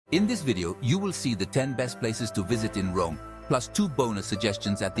In this video, you will see the 10 best places to visit in Rome, plus 2 bonus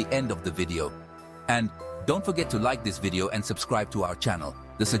suggestions at the end of the video. And don't forget to like this video and subscribe to our channel.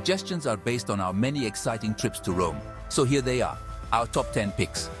 The suggestions are based on our many exciting trips to Rome. So here they are, our top 10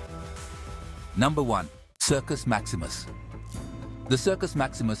 picks. Number 1. Circus Maximus. The Circus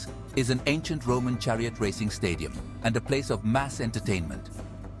Maximus is an ancient Roman chariot racing stadium and a place of mass entertainment.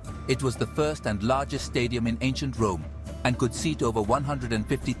 It was the first and largest stadium in ancient Rome and could seat over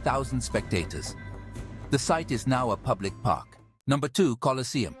 150,000 spectators. The site is now a public park. Number 2.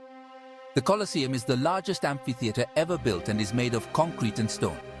 Colosseum. The Colosseum is the largest amphitheater ever built and is made of concrete and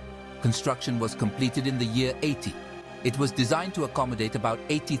stone. Construction was completed in the year 80. It was designed to accommodate about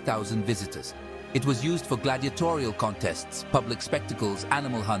 80,000 visitors. It was used for gladiatorial contests, public spectacles,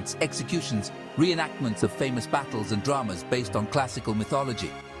 animal hunts, executions, reenactments of famous battles and dramas based on classical mythology.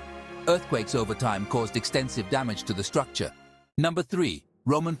 Earthquakes over time caused extensive damage to the structure. Number 3.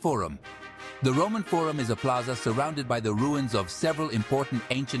 Roman Forum. The Roman Forum is a plaza surrounded by the ruins of several important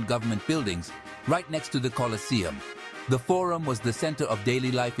ancient government buildings right next to the Colosseum. The Forum was the center of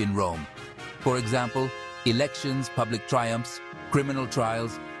daily life in Rome. For example, elections, public triumphs, criminal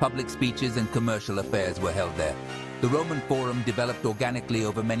trials, public speeches, and commercial affairs were held there. The Roman Forum developed organically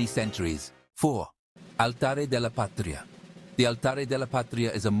over many centuries. 4. Altare della Patria. The Altare della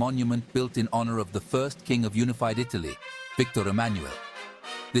Patria is a monument built in honor of the first king of unified Italy, Victor Emmanuel.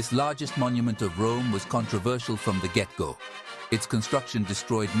 This largest monument of Rome was controversial from the get-go. Its construction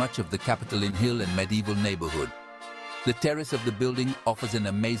destroyed much of the Capitoline Hill and medieval neighborhood. The terrace of the building offers an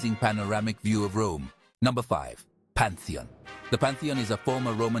amazing panoramic view of Rome. Number 5. Pantheon. The Pantheon is a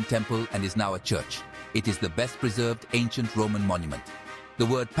former Roman temple and is now a church. It is the best preserved ancient Roman monument. The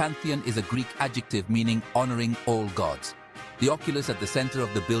word Pantheon is a Greek adjective meaning honoring all gods. The oculus at the center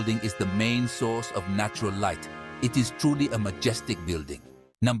of the building is the main source of natural light. It is truly a majestic building.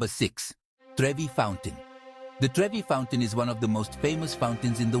 Number 6. Trevi Fountain. The Trevi Fountain is one of the most famous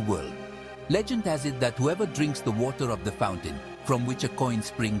fountains in the world. Legend has it that whoever drinks the water of the fountain, from which a coin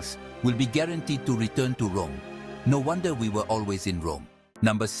springs, will be guaranteed to return to Rome. No wonder we were always in Rome.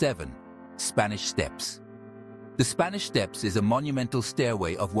 Number 7. Spanish Steps. The Spanish Steps is a monumental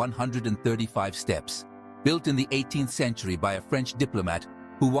stairway of 135 steps, built in the 18th century by a French diplomat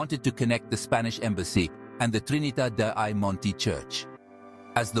who wanted to connect the Spanish embassy and the Trinità dei Monti church.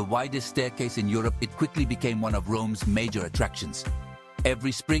 As the widest staircase in Europe, it quickly became one of Rome's major attractions.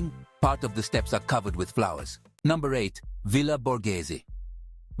 Every spring, part of the steps are covered with flowers. Number 8. Villa Borghese.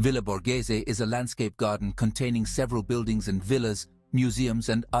 Villa Borghese is a landscape garden containing several buildings and villas, museums,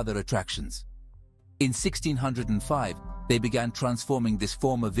 and other attractions. In 1605, they began transforming this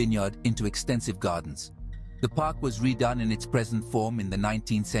former vineyard into extensive gardens. The park was redone in its present form in the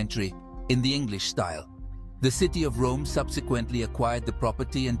 19th century in the English style. The city of Rome subsequently acquired the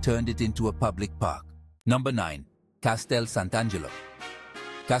property and turned it into a public park. Number 9. Castel Sant'Angelo.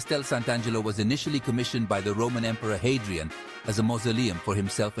 Castel Sant'Angelo was initially commissioned by the Roman Emperor Hadrian as a mausoleum for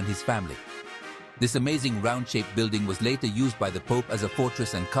himself and his family. This amazing round-shaped building was later used by the Pope as a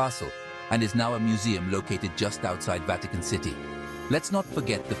fortress and castle and is now a museum located just outside Vatican City. Let's not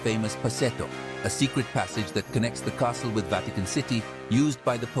forget the famous Passetto, a secret passage that connects the castle with Vatican City, used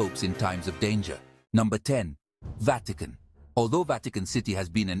by the popes in times of danger. Number 10. Vatican. Although Vatican City has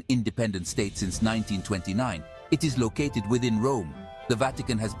been an independent state since 1929, it is located within Rome. The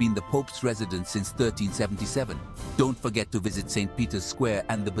Vatican has been the Pope's residence since 1377. Don't forget to visit St. Peter's Square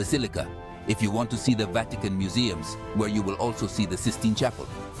and the Basilica if you want to see the Vatican museums, where you will also see the Sistine Chapel.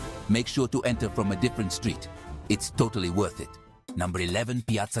 Make sure to enter from a different street. It's totally worth it. Number 11.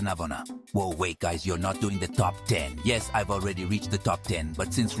 Piazza Navona. Whoa, wait guys, you're not doing the top 10. Yes, I've already reached the top 10,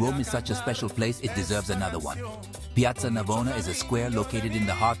 but since Rome is such a special place, it deserves another one. Piazza Navona is a square located in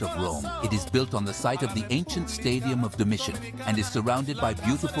the heart of Rome. It is built on the site of the ancient Stadium of Domitian and is surrounded by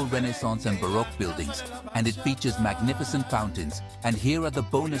beautiful Renaissance and Baroque buildings, and it features magnificent fountains. And here are the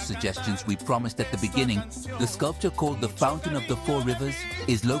bonus suggestions we promised at the beginning. The sculpture called the Fountain of the Four Rivers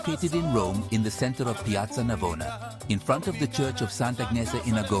is located in Rome in the center of Piazza Navona, in front of the Church of Sant'Agnese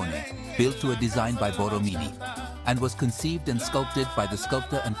in Agone, built to a design by Borromini, and was conceived and sculpted by the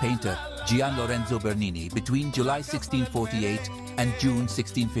sculptor and painter Gian Lorenzo Bernini between July 1648 and June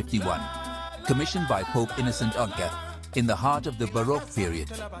 1651. Commissioned by Pope Innocent X in the heart of the Baroque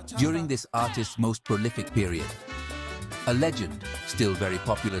period, during this artist's most prolific period. A legend, still very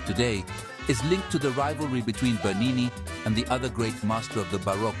popular today, is linked to the rivalry between Bernini and the other great master of the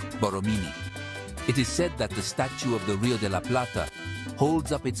Baroque, Borromini. It is said that the statue of the Rio de la Plata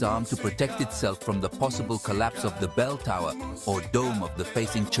holds up its arm to protect itself from the possible collapse of the bell tower or dome of the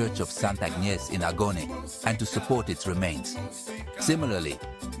facing church of Sant'Agnese in Agone and to support its remains. Similarly,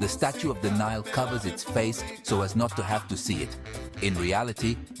 The statue of the Nile covers its face so as not to have to see it. In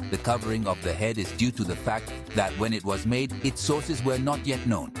reality, the covering of the head is due to the fact that when it was made, its sources were not yet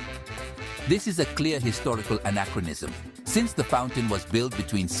known. This is a clear historical anachronism, since the fountain was built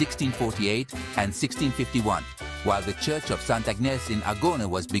between 1648 and 1651, while the church of Sant'Agnes in Agone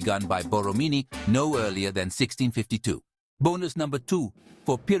was begun by Borromini no earlier than 1652. Bonus number 2,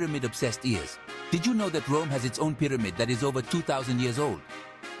 for pyramid-obsessed ears. Did you know that Rome has its own pyramid that is over 2,000 years old?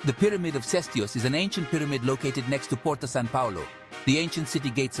 The Pyramid of Cestius is an ancient pyramid located next to Porta San Paolo, the ancient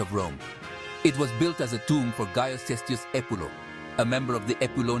city gates of Rome. It was built as a tomb for Gaius Cestius Epulo, a member of the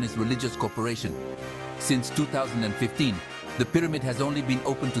Epulonis religious corporation. Since 2015, the pyramid has only been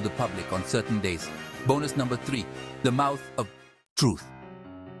open to the public on certain days. Bonus number 3, the Mouth of Truth.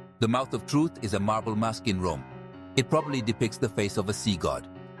 The Mouth of Truth is a marble mask in Rome. It probably depicts the face of a sea god.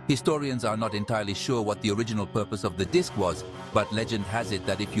 Historians are not entirely sure what the original purpose of the disc was, but legend has it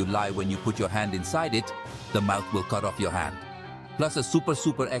that if you lie when you put your hand inside it, the mouth will cut off your hand. Plus a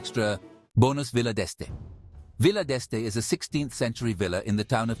super extra bonus Villa d'Este. Villa d'Este is a 16th century villa in the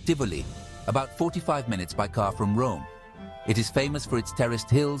town of Tivoli, about 45 minutes by car from Rome. It is famous for its terraced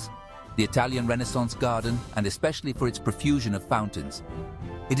hills, the Italian Renaissance garden, and especially for its profusion of fountains.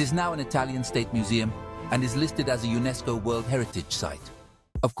 It is now an Italian state museum and is listed as a UNESCO World Heritage Site.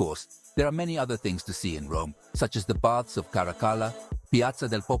 Of course, there are many other things to see in Rome, such as the baths of Caracalla, Piazza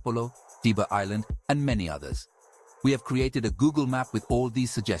del Popolo, Tiber Island, and many others. We have created a Google map with all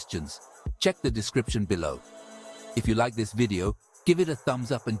these suggestions. Check the description below. If you like this video, give it a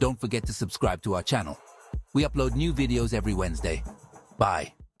thumbs up and don't forget to subscribe to our channel. We upload new videos every Wednesday.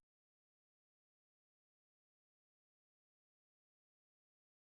 Bye.